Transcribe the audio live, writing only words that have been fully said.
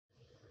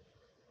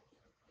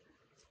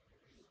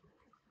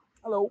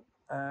Hello,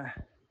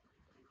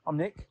 I'm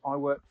Nick. I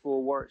work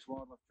for Warwickshire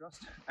Wildlife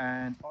Trust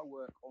and I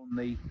work on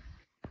the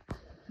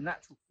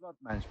Natural Flood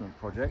Management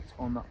project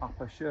on the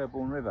upper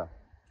Sherbourne River.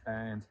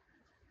 And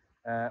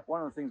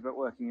one of the things about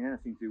working in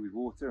anything to do with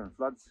water and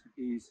floods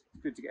is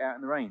it's good to get out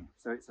in the rain.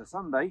 So it's a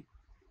Sunday,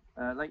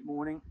 late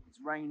morning, it's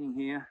raining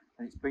here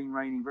and it's been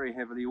raining very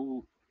heavily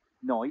all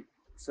night.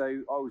 So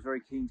I was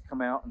very keen to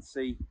come out and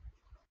see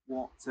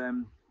what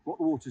the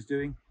water's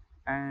doing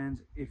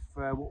and if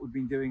what we've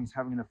been doing is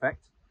having an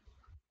effect.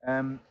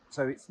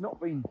 So it's not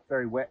been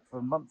very wet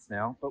for months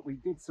now, but we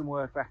did some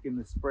work back in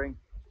the spring,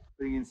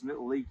 putting in some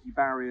little leaky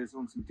barriers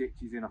on some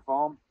ditches in a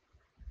farm.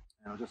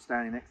 And I'm just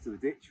standing next to the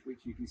ditch, which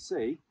you can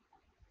see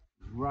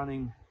is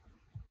running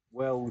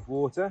well with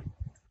water.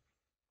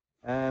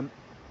 And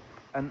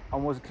I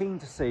was keen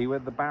to see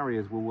whether the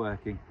barriers were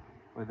working,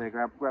 whether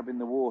they're grabbing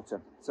the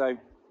water. So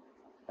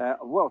I'm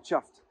well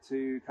chuffed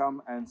to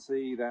come and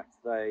see that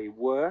they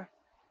were.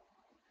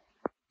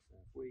 So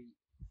if we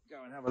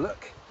go and have a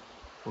look.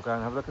 We'll go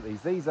and have a look at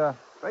these. These are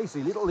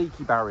basically little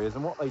leaky barriers,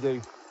 and what they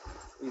do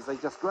is they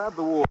just grab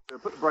the water,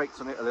 put the brakes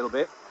on it a little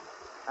bit,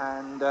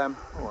 and oh,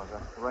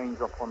 there's a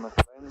raindrop on the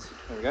lens.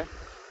 There we go.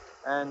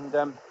 And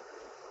there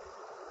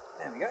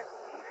we go.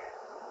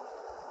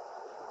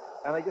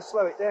 And they just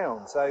slow it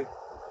down. So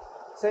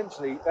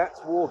essentially,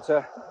 that's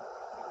water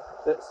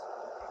that's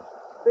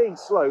being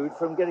slowed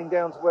from getting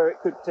down to where it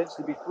could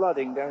potentially be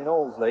flooding down in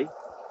Allesley.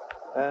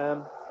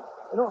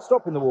 We're not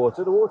stopping the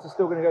water's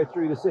still going to go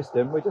through the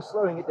system. We're just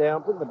slowing it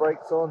down, putting the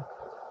brakes on,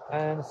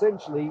 and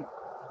essentially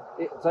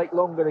it'll take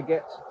longer to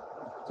get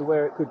to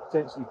where it could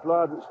potentially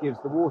flood, which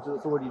gives the water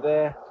that's already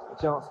there a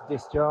chance to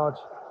discharge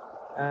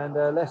and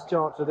less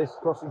chance of this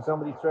crossing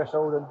somebody's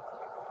threshold and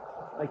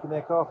making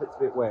their carpets a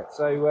bit wet.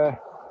 So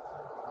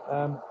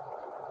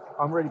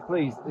I'm really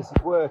pleased that this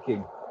is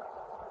working.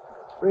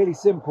 Really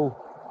simple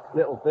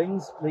little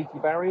things, leaky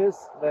barriers.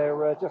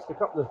 They're just a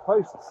couple of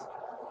posts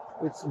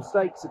with some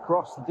stakes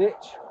across the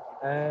ditch,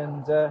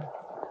 and the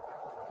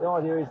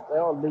idea is they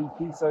are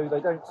leaky, so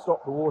they don't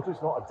stop the water.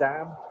 It's not a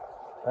dam.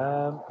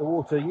 The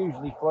water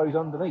usually flows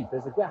underneath.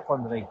 There's a gap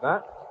underneath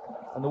that,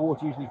 and the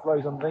water usually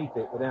flows underneath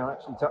it without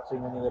actually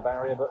touching any of the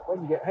barrier. But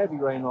when you get heavy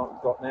rain like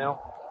we've got now,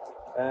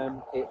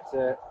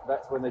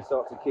 that's when they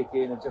start to kick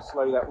in and just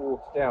slow that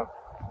water down.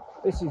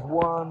 This is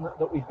one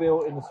that we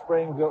built in the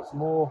spring. We've got some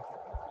more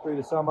through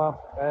the summer.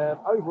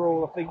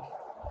 Overall, I think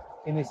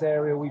in this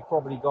area we've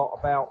probably got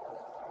about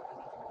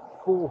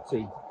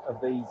 40 of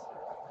these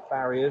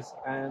barriers,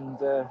 and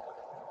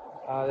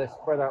they're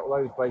spread out all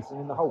over the place,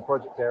 and in the whole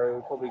project area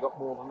we've probably got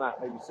more than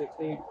that, maybe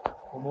 60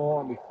 or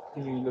more, and we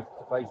continue to look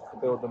for places to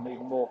build them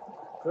even more.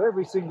 So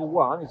every single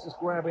one is just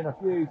grabbing a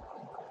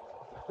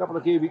couple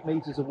of cubic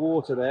meters of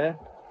water there,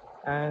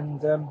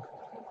 and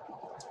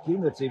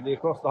cumulatively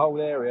across the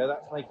whole area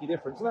that's making a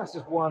difference. And that's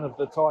just one of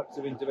the types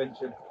of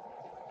intervention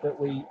that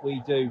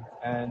we do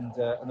and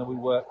that we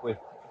work with.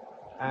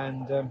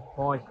 And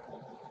my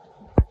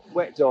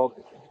wet dog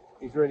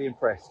is really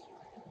impressed.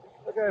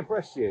 Look how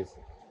impressed she is.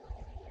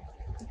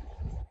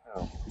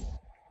 Oh,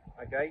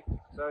 okay.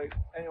 So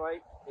anyway,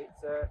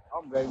 it's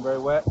I'm going very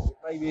wet. It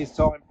maybe is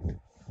time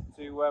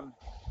to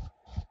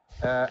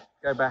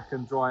go back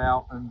and dry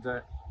out and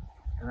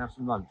have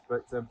some lunch.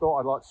 But thought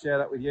I'd like to share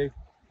that with you.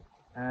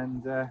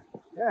 And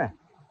yeah,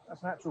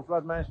 that's natural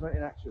flood management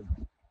in action.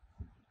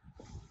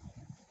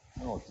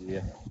 Oh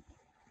dear.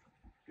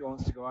 She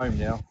wants to go home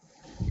now.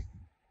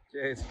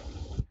 Cheers.